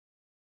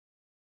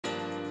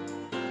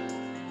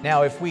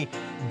Now, if we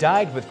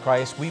died with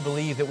Christ, we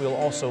believe that we'll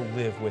also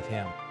live with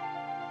Him.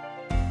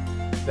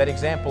 That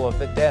example of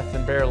the death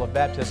and burial of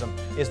baptism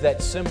is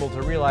that symbol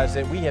to realize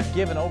that we have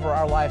given over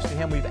our lives to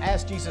Him. We've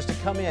asked Jesus to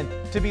come in,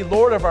 to be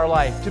Lord of our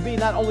life, to be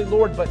not only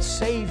Lord, but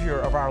Savior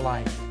of our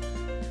life.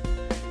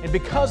 And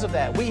because of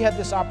that, we have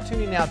this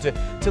opportunity now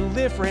to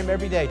live for Him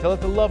every day, to let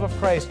the love of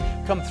Christ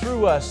come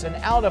through us and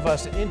out of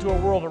us and into a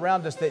world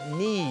around us that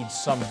needs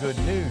some good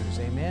news.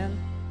 Amen?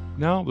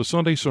 Now the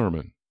Sunday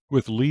Sermon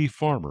with Lee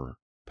Farmer,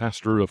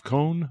 pastor of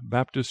Coan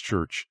Baptist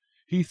Church,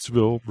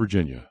 Heathsville,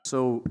 Virginia.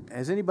 So,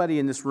 has anybody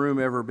in this room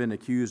ever been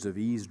accused of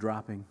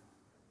eavesdropping?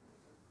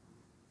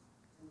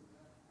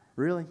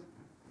 Really?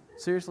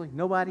 Seriously?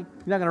 Nobody?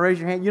 You're not going to raise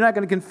your hand? You're not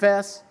going to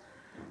confess?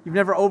 You've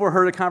never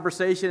overheard a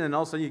conversation and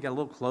all of a sudden you get a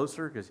little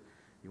closer because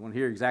you want to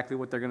hear exactly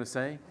what they're going to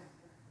say?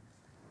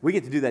 We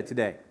get to do that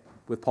today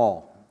with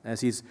Paul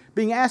as he's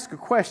being asked a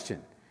question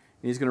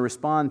and he's going to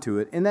respond to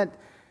it. And that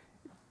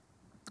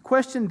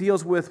question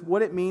deals with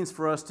what it means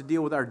for us to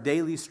deal with our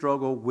daily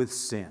struggle with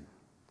sin.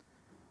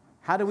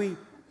 How do we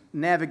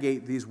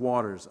navigate these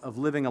waters of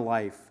living a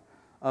life,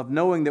 of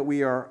knowing that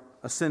we are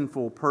a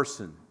sinful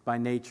person by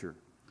nature,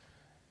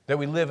 that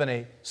we live in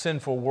a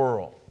sinful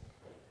world,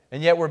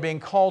 and yet we're being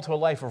called to a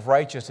life of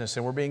righteousness,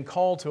 and we're being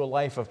called to a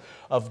life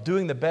of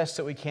doing the best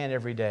that we can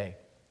every day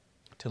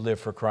to live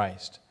for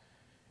Christ.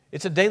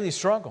 It's a daily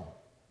struggle,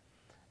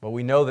 but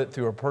we know that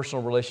through a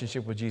personal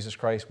relationship with Jesus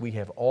Christ, we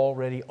have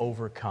already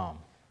overcome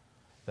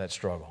that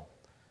struggle.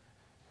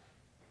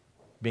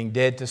 Being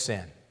dead to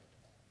sin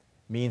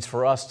means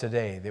for us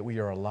today that we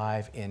are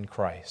alive in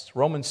Christ.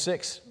 Romans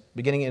 6,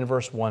 beginning in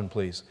verse 1,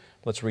 please.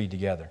 Let's read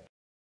together.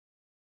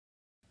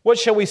 What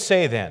shall we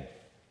say then?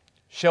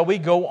 Shall we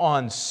go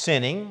on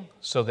sinning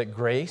so that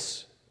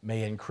grace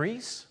may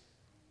increase?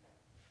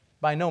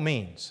 By no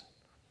means.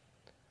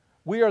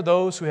 We are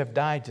those who have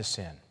died to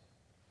sin.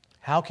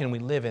 How can we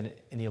live in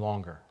it any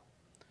longer?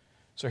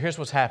 So here's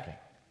what's happening.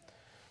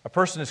 A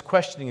person is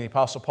questioning the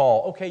Apostle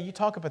Paul. Okay, you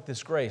talk about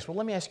this grace. Well,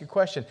 let me ask you a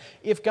question.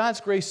 If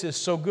God's grace is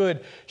so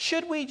good,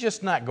 should we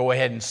just not go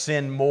ahead and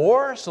sin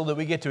more so that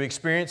we get to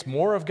experience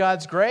more of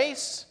God's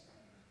grace?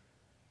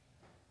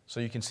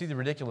 So you can see the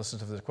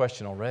ridiculousness of the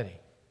question already.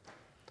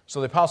 So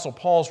the Apostle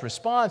Paul's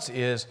response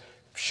is,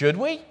 should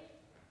we?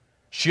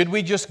 Should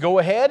we just go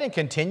ahead and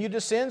continue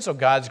to sin so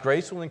God's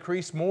grace will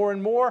increase more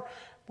and more?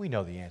 We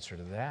know the answer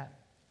to that.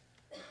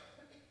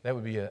 That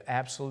would be an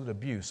absolute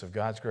abuse of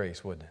God's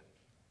grace, wouldn't it?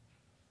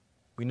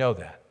 We know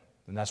that.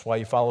 And that's why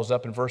he follows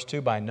up in verse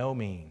 2, by no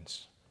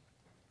means.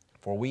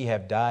 For we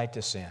have died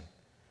to sin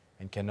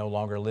and can no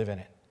longer live in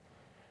it.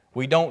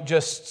 We don't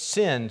just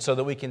sin so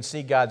that we can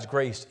see God's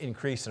grace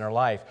increase in our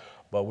life,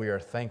 but we are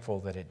thankful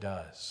that it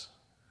does.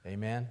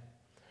 Amen?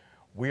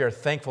 We are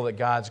thankful that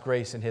God's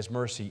grace and His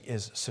mercy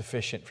is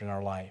sufficient in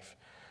our life.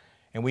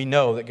 And we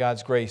know that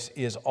God's grace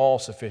is all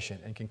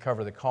sufficient and can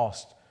cover the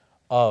cost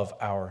of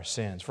our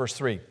sins. Verse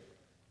 3,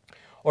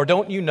 or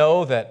don't you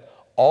know that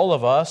all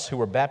of us who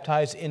were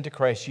baptized into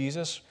Christ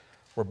Jesus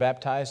were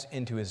baptized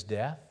into His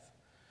death?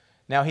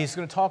 Now, he's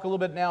going to talk a little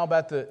bit now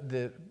about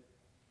the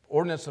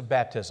ordinance of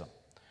baptism.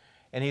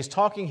 And he's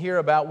talking here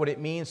about what it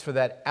means for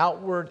that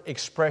outward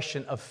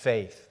expression of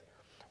faith.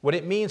 What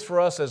it means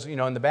for us as,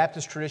 in the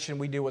Baptist tradition,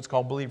 we do what's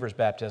called believer's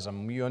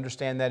baptism. You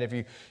understand that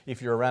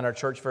if you're around our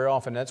church very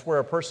often. That's where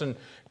a person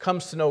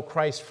comes to know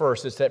Christ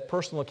first. It's that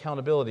personal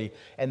accountability.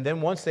 And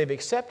then once they've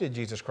accepted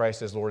Jesus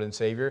Christ as Lord and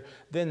Savior,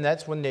 then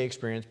that's when they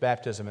experience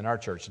baptism in our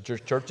church. The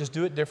churches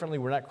do it differently.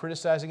 We're not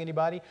criticizing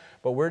anybody,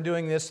 but we're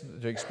doing this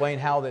to explain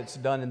how that's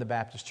done in the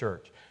Baptist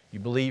church. You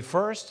believe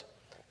first,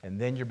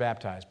 and then you're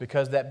baptized.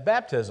 Because that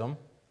baptism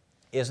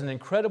is an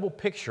incredible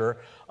picture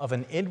of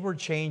an inward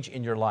change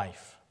in your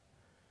life.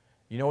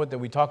 You know what, that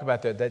we talk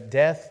about that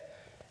death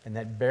and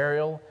that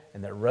burial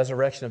and that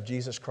resurrection of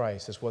Jesus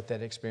Christ is what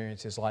that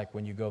experience is like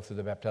when you go through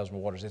the baptismal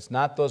waters. It's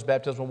not those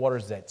baptismal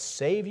waters that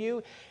save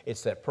you.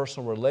 It's that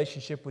personal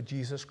relationship with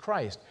Jesus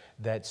Christ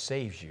that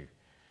saves you.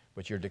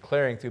 But you're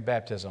declaring through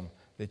baptism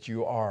that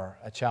you are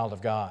a child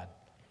of God.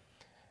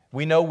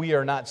 We know we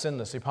are not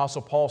sinless. The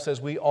Apostle Paul says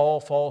we all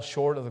fall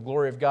short of the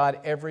glory of God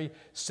every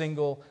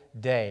single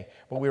day.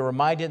 But we are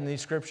reminded in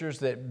these Scriptures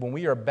that when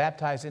we are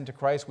baptized into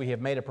Christ, we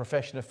have made a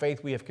profession of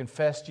faith. We have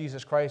confessed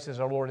Jesus Christ as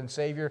our Lord and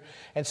Savior.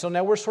 And so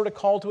now we're sort of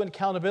called to an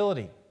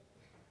accountability.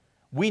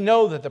 We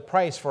know that the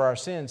price for our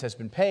sins has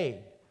been paid.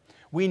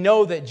 We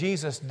know that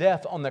Jesus'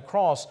 death on the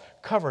cross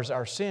covers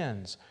our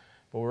sins.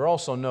 But we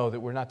also know that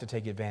we're not to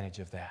take advantage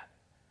of that.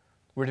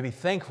 We're to be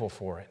thankful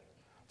for it.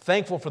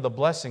 Thankful for the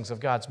blessings of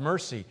God's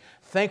mercy.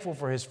 Thankful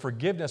for His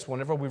forgiveness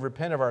whenever we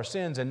repent of our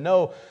sins and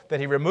know that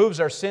He removes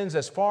our sins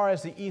as far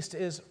as the east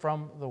is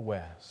from the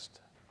west.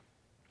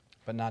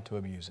 But not to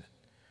abuse it.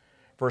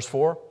 Verse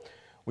 4,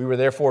 we were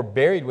therefore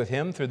buried with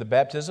Him through the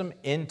baptism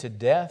into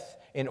death,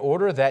 in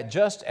order that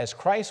just as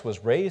Christ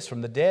was raised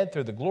from the dead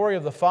through the glory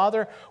of the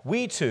Father,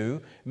 we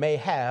too may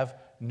have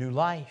new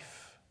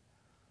life.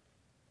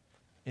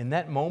 In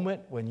that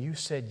moment when you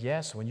said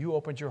yes, when you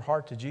opened your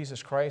heart to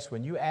Jesus Christ,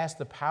 when you asked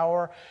the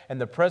power and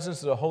the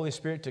presence of the Holy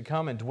Spirit to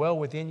come and dwell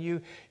within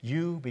you,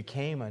 you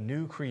became a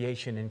new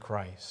creation in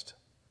Christ.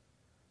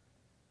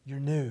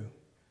 You're new.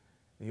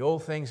 The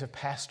old things have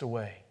passed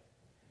away.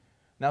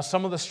 Now,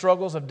 some of the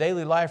struggles of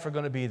daily life are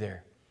going to be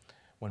there.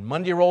 When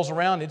Monday rolls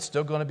around, it's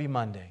still going to be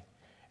Monday.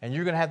 And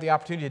you're going to have the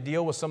opportunity to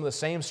deal with some of the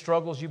same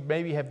struggles you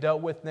maybe have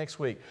dealt with next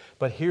week.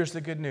 But here's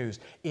the good news.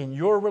 In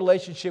your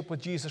relationship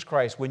with Jesus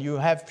Christ, when you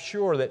have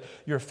sure that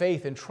your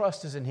faith and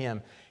trust is in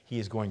Him, He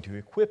is going to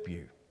equip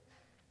you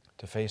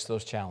to face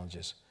those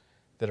challenges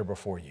that are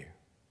before you.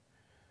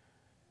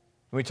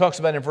 When He talks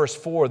about in verse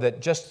 4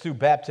 that just through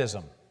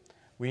baptism,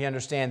 we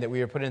understand that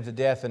we are put into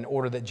death in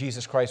order that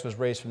Jesus Christ was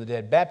raised from the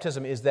dead.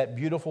 Baptism is that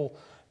beautiful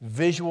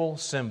visual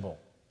symbol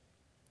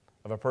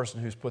of a person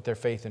who's put their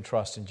faith and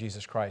trust in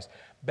Jesus Christ.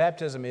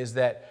 Baptism is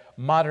that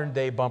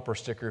modern-day bumper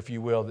sticker, if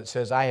you will, that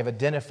says, I have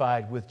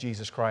identified with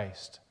Jesus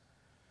Christ,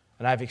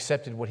 and I've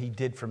accepted what He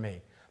did for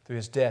me through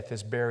His death,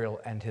 His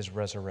burial, and His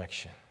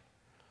resurrection.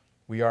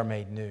 We are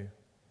made new,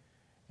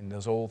 and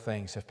those old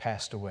things have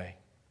passed away.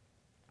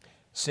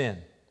 Sin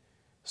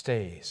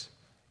stays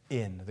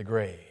in the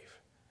grave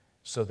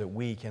so that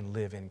we can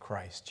live in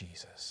Christ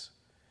Jesus.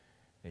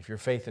 If your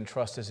faith and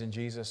trust is in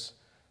Jesus,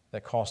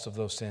 the cost of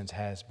those sins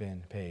has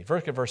been paid.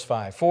 Look at verse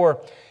 5.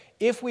 For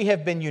if we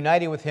have been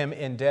united with Him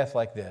in death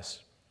like this,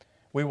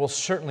 we will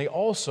certainly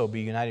also be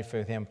united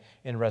with Him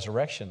in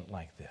resurrection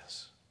like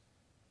this.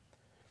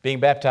 Being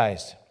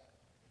baptized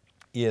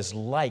is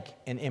like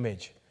an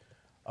image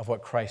of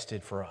what Christ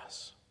did for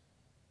us.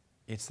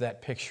 It's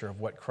that picture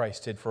of what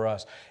Christ did for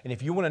us. And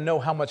if you want to know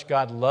how much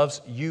God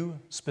loves you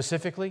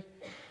specifically,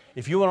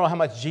 if you want to know how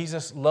much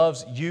Jesus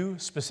loves you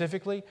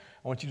specifically,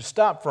 I want you to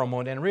stop for a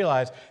moment and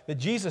realize that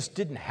Jesus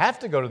didn't have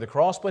to go to the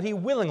cross, but He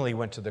willingly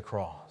went to the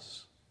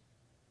cross.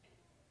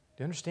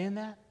 Do you understand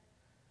that?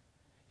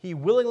 He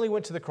willingly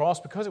went to the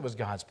cross because it was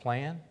God's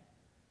plan.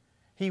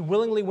 He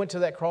willingly went to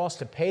that cross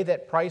to pay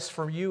that price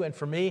for you and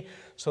for me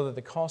so that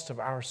the cost of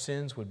our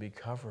sins would be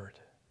covered.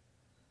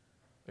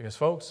 Because,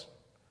 folks,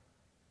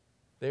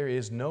 there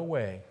is no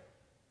way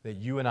that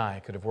you and I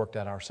could have worked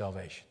out our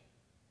salvation.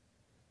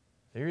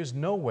 There is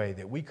no way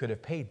that we could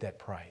have paid that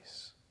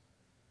price.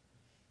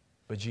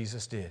 But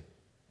Jesus did.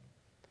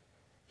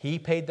 He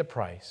paid the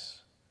price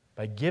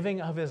by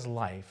giving of His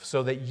life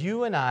so that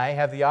you and I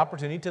have the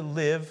opportunity to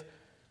live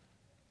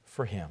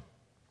for Him.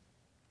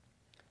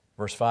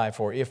 Verse 5,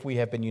 for if we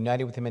have been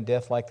united with Him in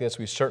death like this,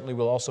 we certainly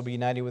will also be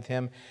united with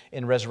Him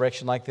in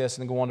resurrection like this.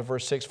 And then go on to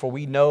verse 6, for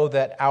we know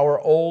that our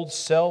old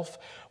self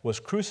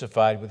was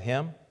crucified with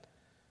Him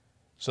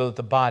so that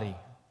the body,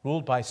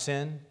 ruled by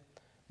sin,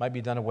 might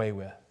be done away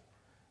with,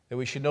 that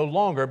we should no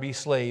longer be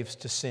slaves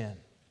to sin.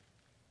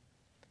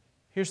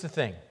 Here's the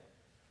thing.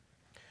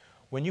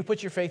 When you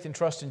put your faith and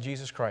trust in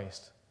Jesus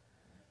Christ,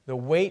 the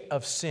weight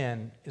of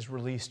sin is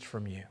released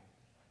from you.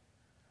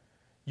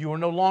 You are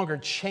no longer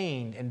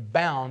chained and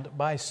bound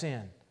by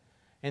sin.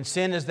 And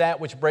sin is that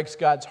which breaks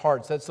God's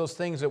heart. That's those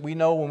things that we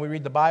know when we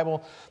read the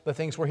Bible, the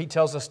things where He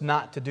tells us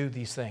not to do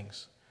these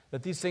things.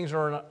 That these things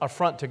are an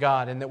affront to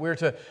God and that we're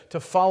to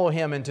follow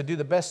Him and to do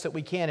the best that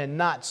we can and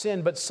not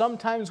sin. But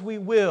sometimes we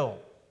will.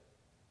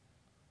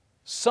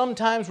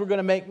 Sometimes we're going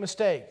to make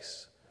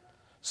mistakes.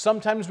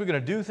 Sometimes we're going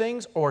to do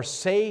things or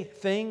say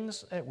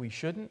things that we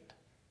shouldn't.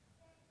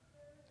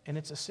 And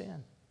it's a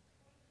sin.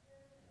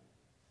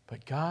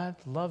 But God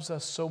loves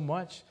us so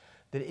much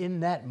that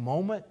in that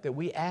moment that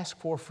we ask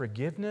for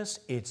forgiveness,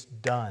 it's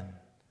done.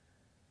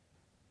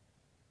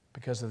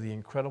 Because of the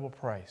incredible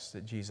price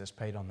that Jesus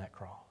paid on that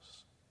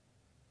cross.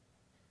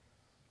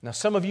 Now,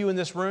 some of you in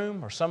this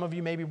room, or some of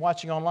you maybe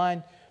watching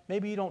online,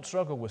 maybe you don't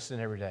struggle with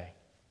sin every day.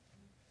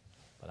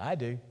 But I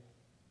do.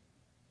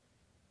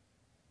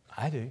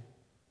 I do.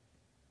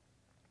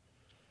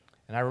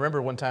 And I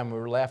remember one time we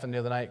were laughing the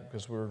other night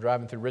because we were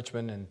driving through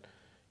Richmond, and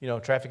you know,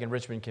 traffic in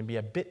Richmond can be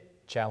a bit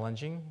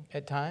challenging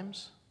at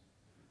times.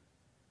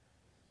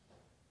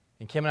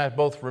 And Kim and I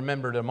both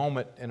remembered a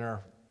moment in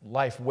our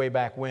life way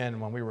back when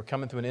we were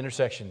coming through an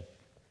intersection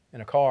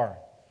in a car,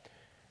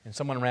 and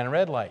someone ran a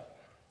red light,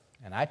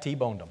 and I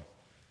T-boned them.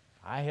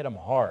 I hit them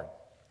hard.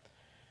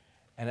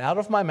 And out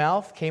of my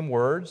mouth came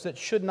words that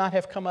should not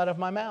have come out of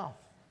my mouth.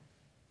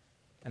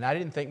 And I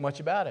didn't think much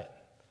about it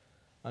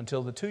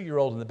until the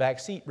 2-year-old in the back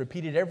seat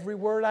repeated every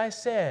word I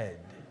said.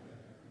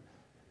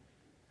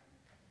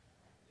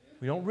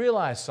 We don't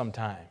realize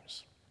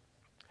sometimes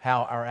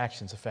how our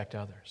actions affect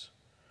others.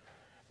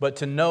 But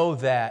to know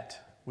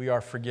that we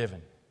are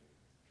forgiven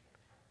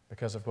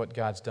because of what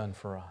God's done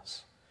for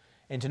us.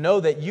 And to know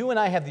that you and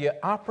I have the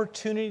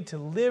opportunity to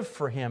live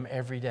for Him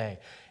every day.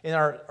 In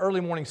our early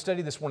morning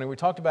study this morning,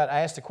 I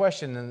asked the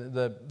question, and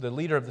the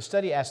leader of the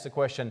study asked the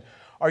question,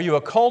 are you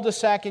a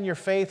cul-de-sac in your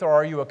faith or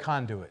are you a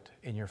conduit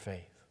in your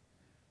faith?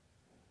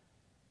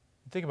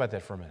 Think about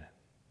that for a minute.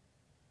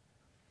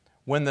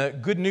 When the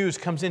good news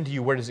comes into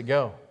you, where does it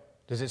go?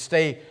 Does it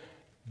stay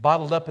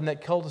bottled up in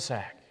that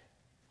cul-de-sac?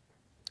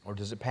 Or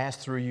does it pass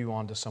through you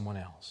onto someone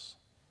else?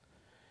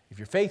 If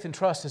your faith and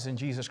trust is in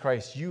Jesus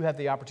Christ, you have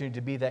the opportunity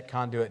to be that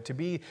conduit, to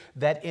be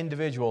that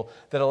individual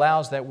that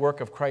allows that work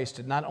of Christ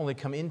to not only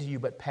come into you,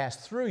 but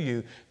pass through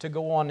you to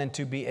go on and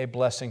to be a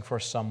blessing for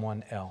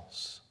someone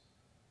else.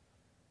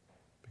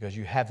 Because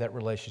you have that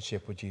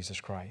relationship with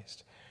Jesus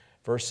Christ.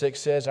 Verse 6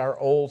 says, our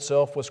old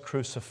self was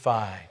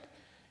crucified.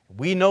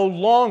 We no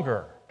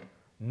longer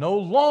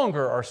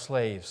are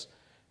slaves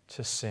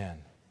to sin.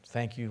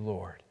 Thank you,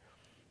 Lord.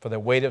 For the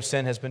weight of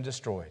sin has been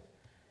destroyed,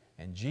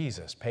 and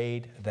Jesus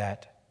paid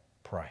that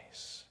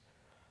price.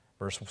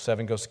 Verse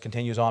 7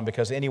 continues on,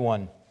 because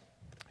anyone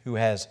who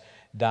has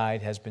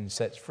died has been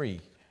set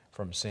free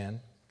from sin.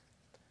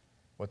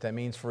 What that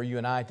means for you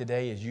and I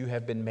today is you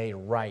have been made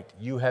right.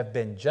 You have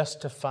been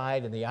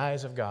justified in the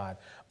eyes of God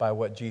by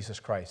what Jesus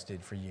Christ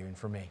did for you and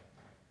for me.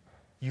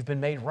 You've been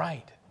made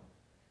right.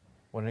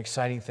 What an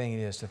exciting thing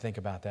it is to think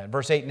about that.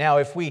 Verse 8, now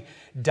if we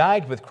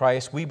died with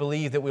Christ, we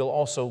believe that we'll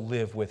also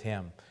live with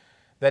Him.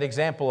 That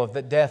example of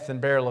the death and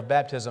burial of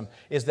baptism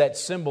is that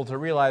symbol to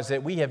realize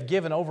that we have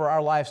given over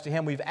our lives to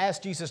Him. We've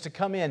asked Jesus to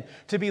come in,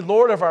 to be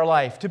Lord of our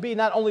life, to be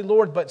not only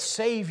Lord, but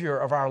Savior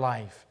of our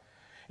life.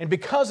 And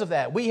because of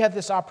that, we have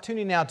this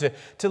opportunity now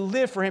to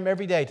live for Him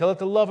every day, to let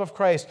the love of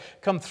Christ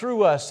come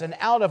through us and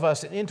out of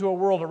us and into a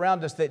world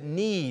around us that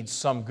needs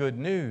some good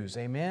news.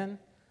 Amen?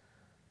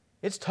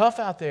 It's tough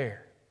out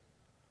there.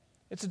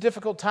 It's a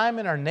difficult time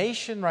in our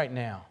nation right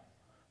now.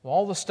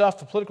 All the stuff,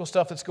 the political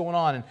stuff that's going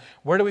on, and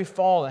where do we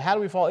fall and how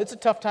do we fall? It's a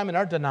tough time in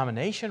our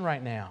denomination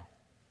right now.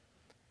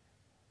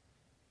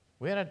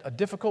 We had a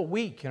difficult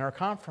week in our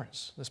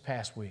conference this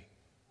past week,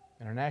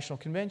 in our national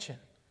convention.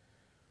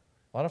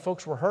 A lot of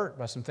folks were hurt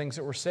by some things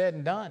that were said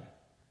and done.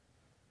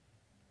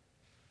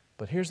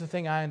 But here's the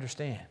thing I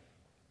understand.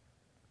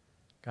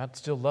 God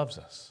still loves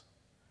us,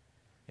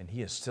 and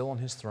He is still on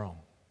His throne.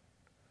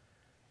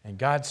 And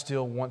God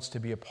still wants to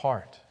be a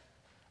part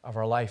of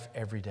our life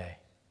every day.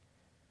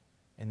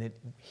 And that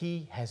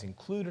He has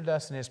included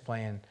us in His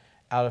plan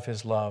out of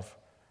His love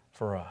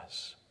for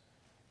us.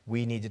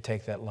 We need to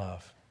take that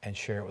love and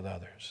share it with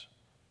others.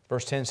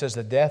 Verse 10 says,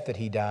 the death that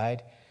He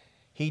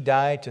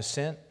died to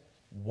sin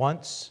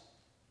once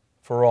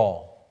for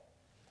all.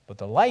 But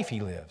the life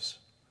He lives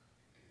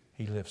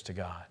to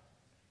God.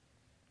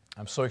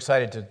 I'm so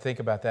excited to think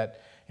about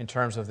that in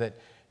terms of that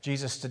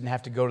Jesus didn't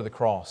have to go to the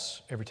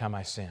cross every time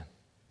I sin.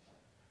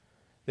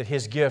 That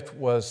His gift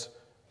was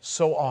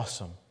so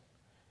awesome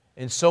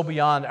and so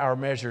beyond our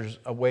measures,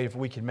 a way if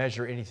we can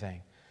measure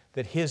anything,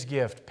 that His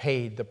gift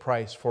paid the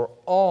price for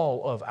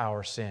all of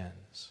our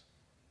sins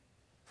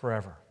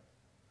forever.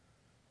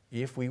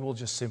 If we will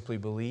just simply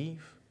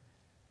believe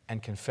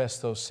and confess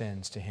those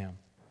sins to Him.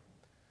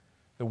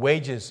 The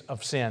wages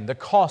of sin, the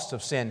cost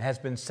of sin has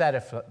been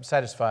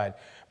satisfied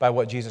by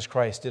what Jesus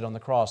Christ did on the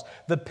cross.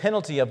 The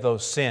penalty of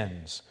those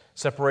sins,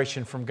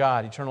 separation from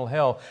God, eternal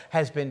hell,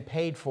 has been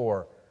paid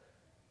for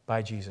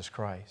by Jesus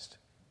Christ.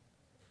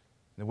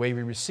 The way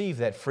we receive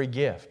that free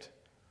gift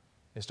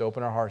is to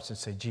open our hearts and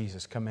say,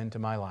 Jesus, come into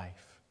my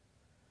life.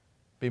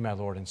 Be my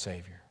Lord and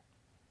Savior.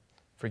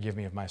 Forgive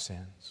me of my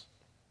sins.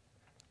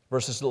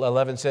 Verses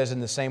 11 says, in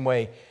the same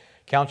way,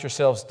 count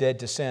yourselves dead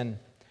to sin,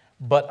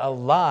 but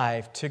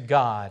alive to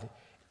God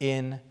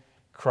in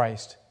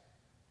Christ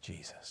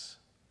Jesus.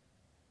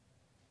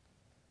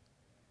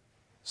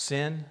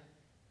 Sin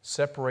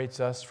separates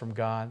us from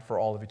God for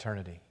all of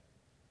eternity.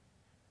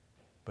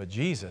 But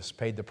Jesus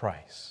paid the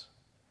price.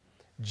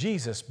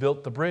 Jesus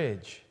built the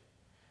bridge.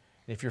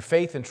 If your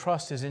faith and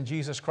trust is in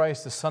Jesus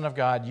Christ, the Son of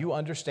God, you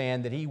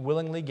understand that He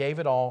willingly gave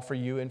it all for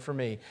you and for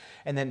me.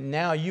 And that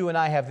now you and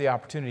I have the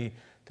opportunity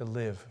to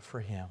live for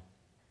Him.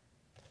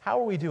 How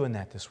are we doing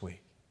that this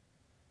week?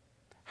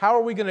 How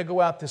are we going to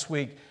go out this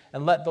week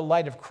and let the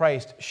light of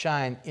Christ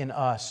shine in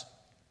us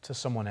to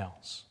someone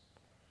else?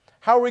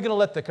 How are we going to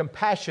let the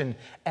compassion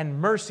and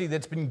mercy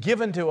that's been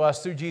given to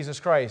us through Jesus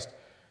Christ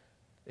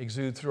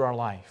exude through our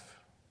life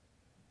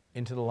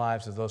into the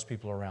lives of those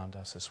people around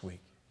us this week?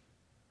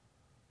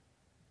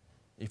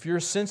 If you're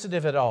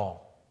sensitive at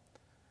all,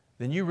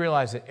 then you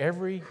realize that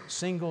every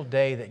single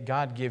day that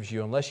God gives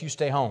you, unless you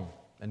stay home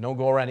and don't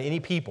go around any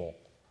people,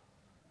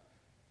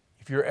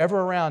 if you're ever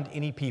around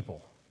any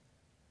people,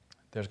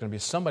 there's going to be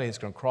somebody that's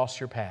going to cross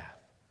your path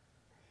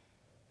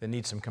that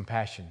needs some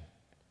compassion,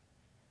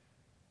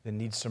 that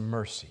needs some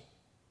mercy,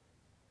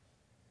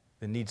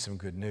 that needs some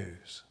good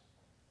news.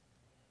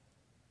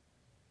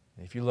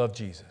 And if you love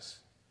Jesus,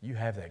 you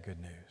have that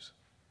good news.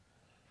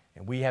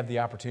 And we have the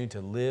opportunity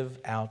to live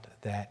out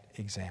that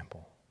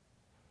example.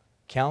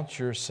 Count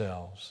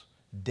yourselves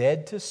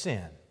dead to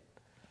sin,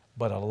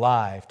 but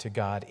alive to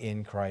God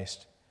in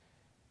Christ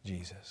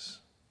Jesus.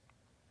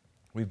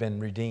 We've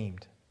been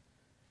redeemed.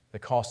 The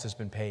cost has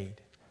been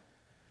paid.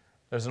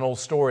 There's an old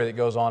story that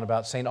goes on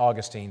about St.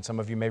 Augustine. Some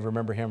of you may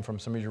remember him from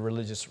some of your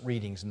religious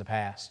readings in the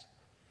past.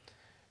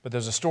 But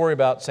there's a story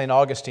about St.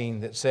 Augustine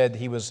that said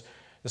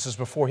this is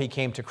before he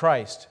came to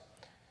Christ.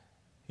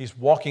 He's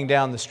walking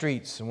down the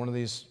streets in one of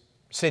these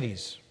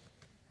cities.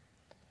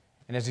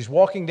 And as he's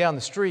walking down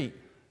the street,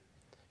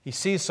 he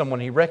sees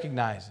someone he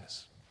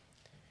recognizes.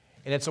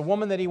 And it's a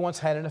woman that he once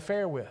had an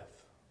affair with.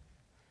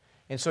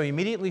 And so he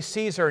immediately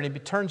sees her, and he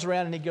turns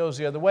around and he goes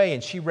the other way,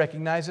 and she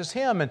recognizes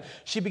him, and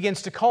she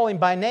begins to call him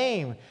by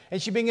name,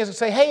 and she begins to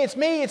say, "Hey, it's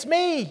me, it's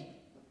me."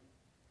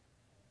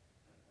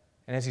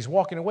 And as he's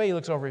walking away, he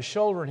looks over his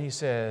shoulder and he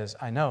says,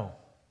 "I know,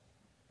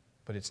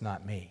 but it's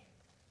not me."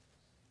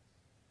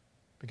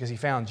 Because he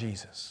found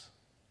Jesus,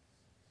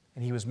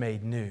 and he was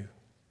made new.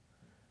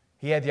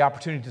 He had the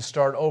opportunity to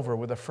start over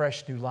with a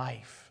fresh new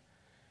life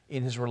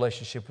in his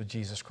relationship with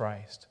Jesus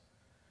Christ.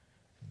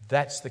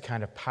 That's the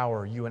kind of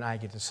power you and I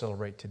get to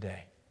celebrate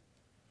today.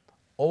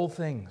 Old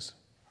things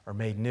are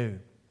made new.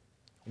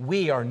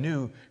 We are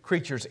new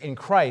creatures in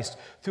Christ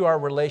through our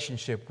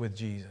relationship with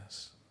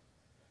Jesus.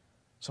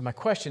 So my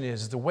question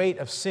is the weight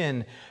of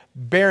sin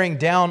bearing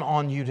down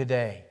on you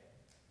today?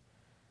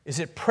 Is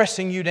it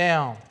pressing you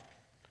down?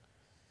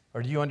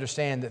 Or do you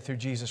understand that through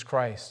Jesus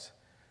Christ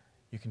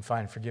you can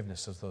find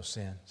forgiveness of those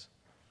sins?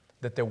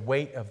 That the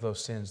weight of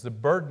those sins, the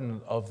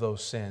burden of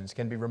those sins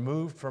can be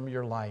removed from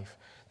your life,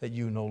 that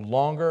you no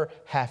longer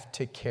have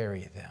to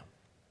carry them.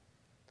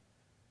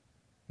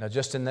 Now,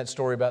 just in that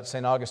story about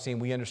St. Augustine,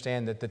 we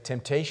understand that the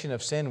temptation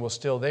of sin was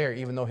still there,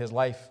 even though his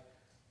life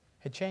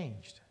had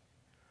changed.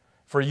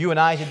 For you and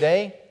I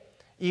today,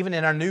 even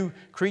in our new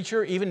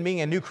creature, even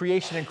being a new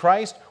creation in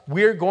Christ,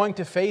 we're going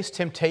to face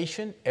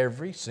temptation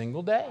every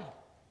single day.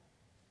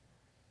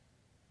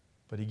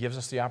 But He gives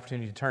us the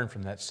opportunity to turn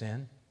from that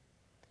sin.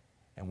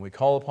 And when we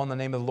call upon the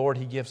name of the Lord,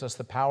 He gives us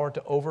the power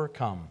to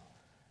overcome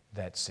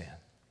that sin.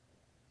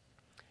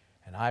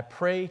 And I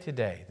pray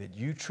today that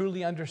you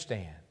truly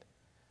understand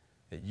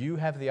that you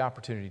have the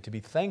opportunity to be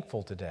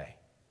thankful today.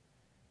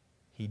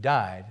 He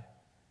died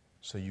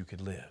so you could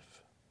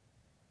live.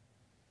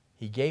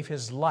 He gave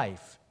His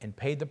life and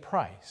paid the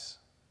price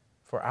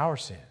for our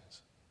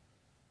sins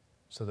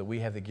so that we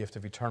have the gift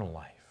of eternal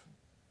life.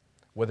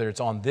 Whether it's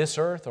on this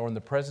earth or in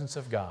the presence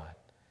of God,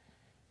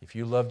 if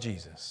you love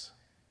Jesus,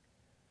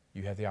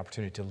 you have the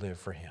opportunity to live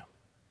for Him.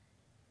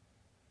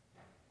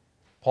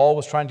 Paul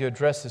was trying to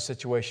address this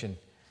situation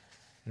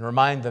and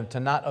remind them to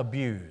not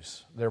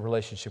abuse their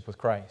relationship with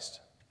Christ.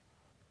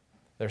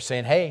 They're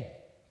saying, "Hey,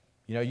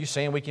 you're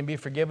saying we can be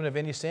forgiven of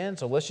any sin,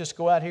 so let's just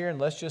go out here and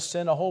let's just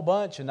sin a whole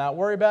bunch and not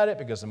worry about it,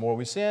 because the more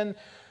we sin,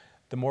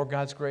 the more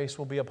God's grace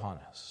will be upon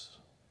us."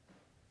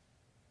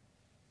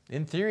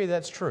 In theory,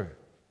 that's true.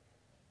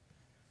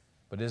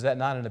 But is that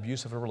not an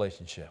abuse of a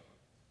relationship?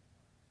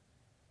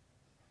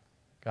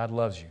 God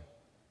loves you.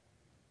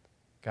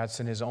 God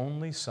sent His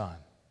only Son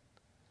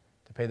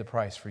to pay the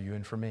price for you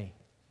and for me.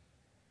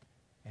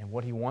 And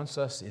what He wants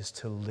us is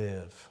to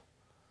live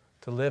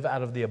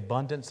out of the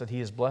abundance that He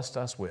has blessed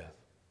us with,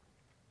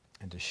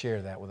 and to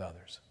share that with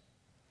others.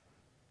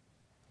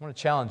 I want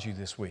to challenge you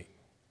this week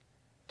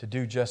to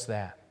do just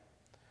that,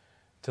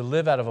 to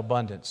live out of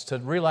abundance, to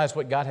realize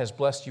what God has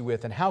blessed you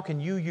with, and how can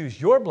you use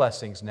your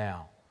blessings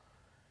now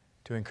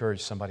to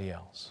encourage somebody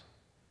else.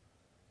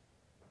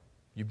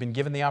 You've been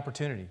given the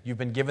opportunity. You've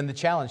been given the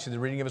challenge through the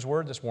reading of His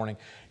Word this morning.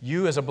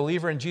 You, as a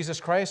believer in Jesus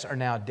Christ, are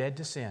now dead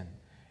to sin.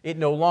 It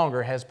no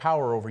longer has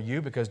power over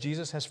you because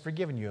Jesus has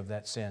forgiven you of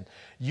that sin.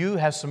 You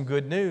have some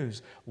good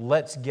news.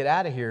 Let's get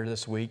out of here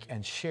this week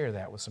and share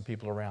that with some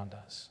people around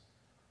us.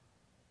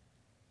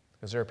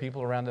 Because there are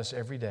people around us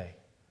every day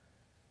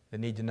that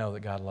need to know that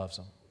God loves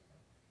them.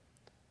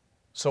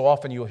 So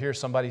often you'll hear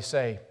somebody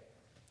say,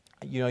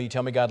 you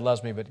tell me God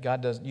loves me, but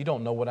you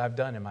don't know what I've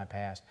done in my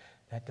past.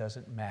 That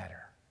doesn't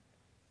matter.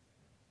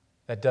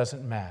 That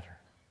doesn't matter.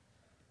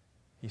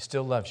 He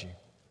still loves you.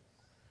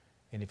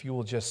 And if you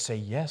will just say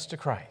yes to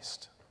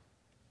Christ,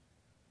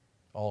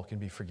 all can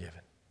be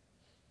forgiven.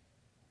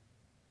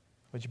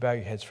 Would you bow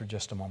your heads for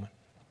just a moment?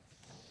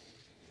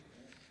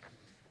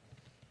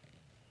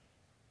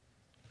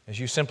 As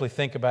you simply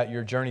think about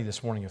your journey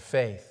this morning of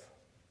faith,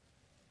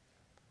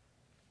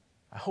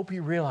 I hope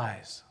you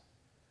realize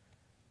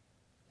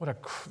what a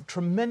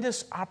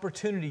tremendous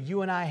opportunity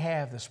you and I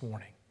have this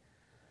morning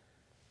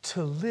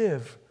to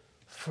live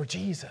for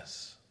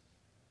Jesus.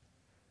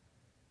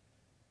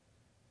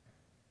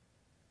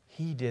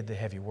 He did the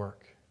heavy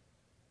work.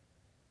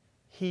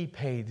 He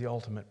paid the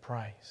ultimate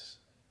price.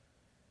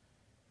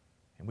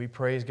 And we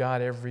praise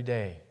God every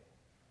day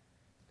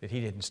that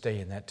He didn't stay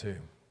in that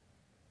tomb.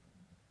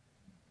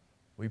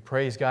 We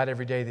praise God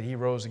every day that He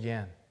rose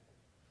again,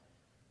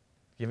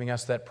 giving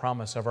us that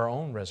promise of our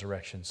own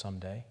resurrection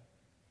someday.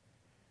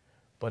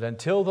 But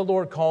until the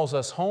Lord calls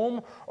us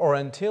home or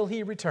until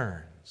He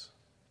returns,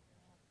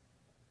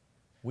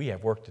 we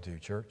have work to do,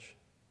 church.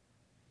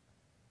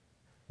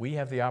 We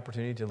have the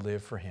opportunity to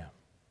live for Him.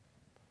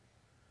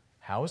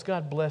 How has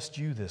God blessed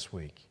you this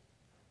week?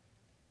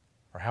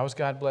 Or how has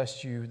God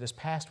blessed you this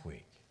past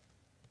week?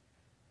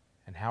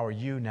 And how are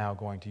you now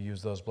going to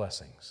use those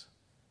blessings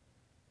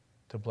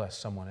to bless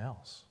someone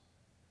else?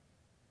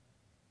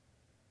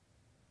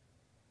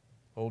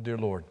 Oh, dear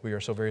Lord, we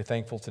are so very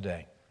thankful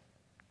today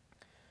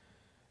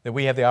that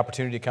we have the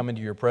opportunity to come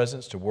into Your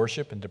presence to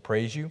worship and to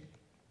praise You,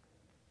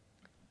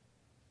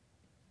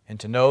 and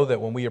to know that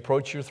when we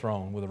approach Your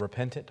throne with a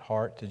repentant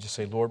heart, to just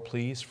say, Lord,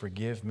 please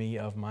forgive me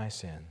of my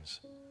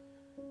sins,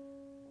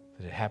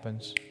 that it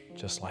happens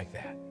just like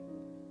that.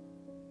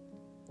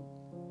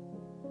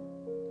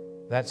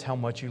 That's how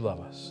much you love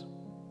us.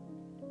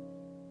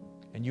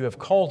 And you have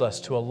called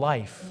us to a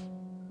life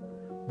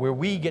where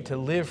we get to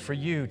live for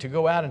you, to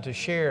go out and to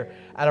share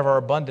out of our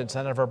abundance,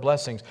 out of our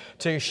blessings,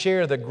 to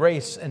share the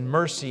grace and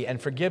mercy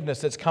and forgiveness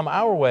that's come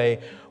our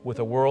way with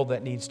a world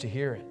that needs to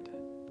hear it.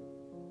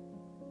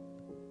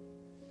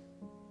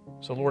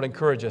 So, Lord,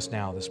 encourage us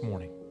now this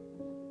morning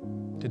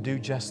to do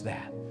just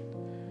that.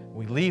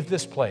 We leave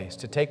this place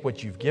to take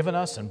what you've given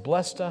us and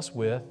blessed us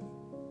with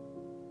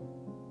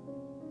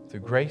through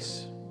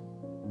grace,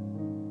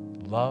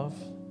 love,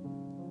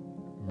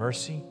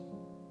 mercy,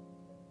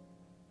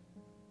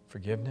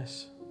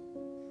 forgiveness,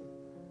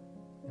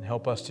 and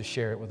help us to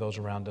share it with those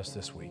around us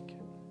this week.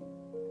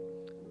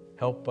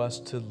 Help us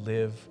to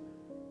live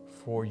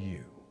for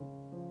you.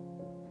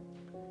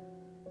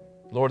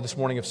 Lord, this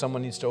morning, if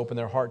someone needs to open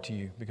their heart to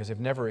you because they've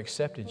never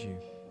accepted you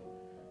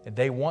and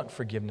they want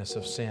forgiveness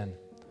of sin,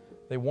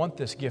 they want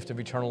this gift of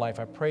eternal life,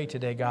 I pray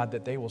today, God,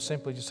 that they will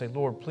simply just say,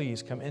 Lord,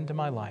 please come into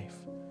my life.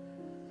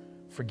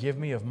 Forgive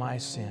me of my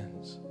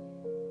sins.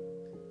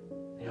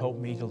 Help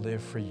me to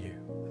live for you.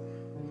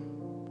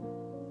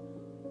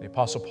 The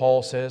Apostle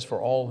Paul says,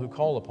 for all who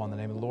call upon the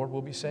name of the Lord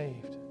will be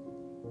saved.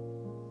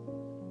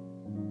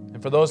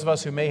 And for those of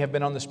us who may have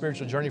been on the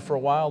spiritual journey for a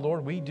while,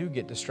 Lord, we do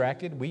get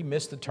distracted. We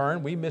miss the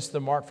turn. We miss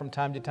the mark from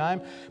time to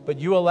time. But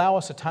you allow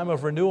us a time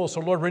of renewal. So,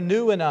 Lord,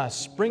 renew in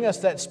us. Bring us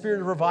that spirit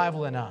of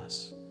revival in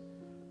us.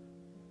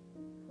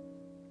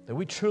 That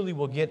we truly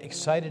will get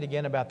excited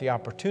again about the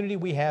opportunity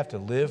we have to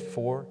live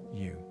for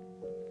you.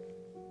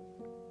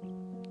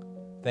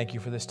 Thank you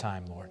for this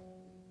time, Lord.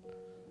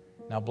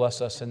 Now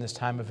bless us in this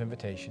time of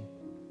invitation.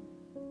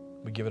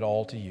 We give it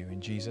all to you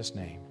in Jesus'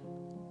 name.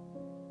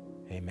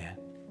 Amen.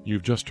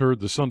 You've just heard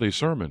the Sunday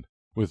Sermon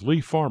with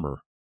Lee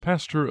Farmer,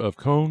 pastor of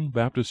Coan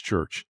Baptist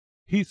Church,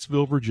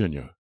 Heathsville,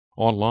 Virginia,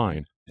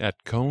 online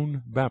at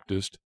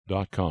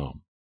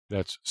coanbaptist.com.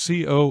 That's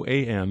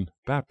COAN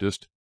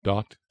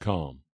Baptist.com.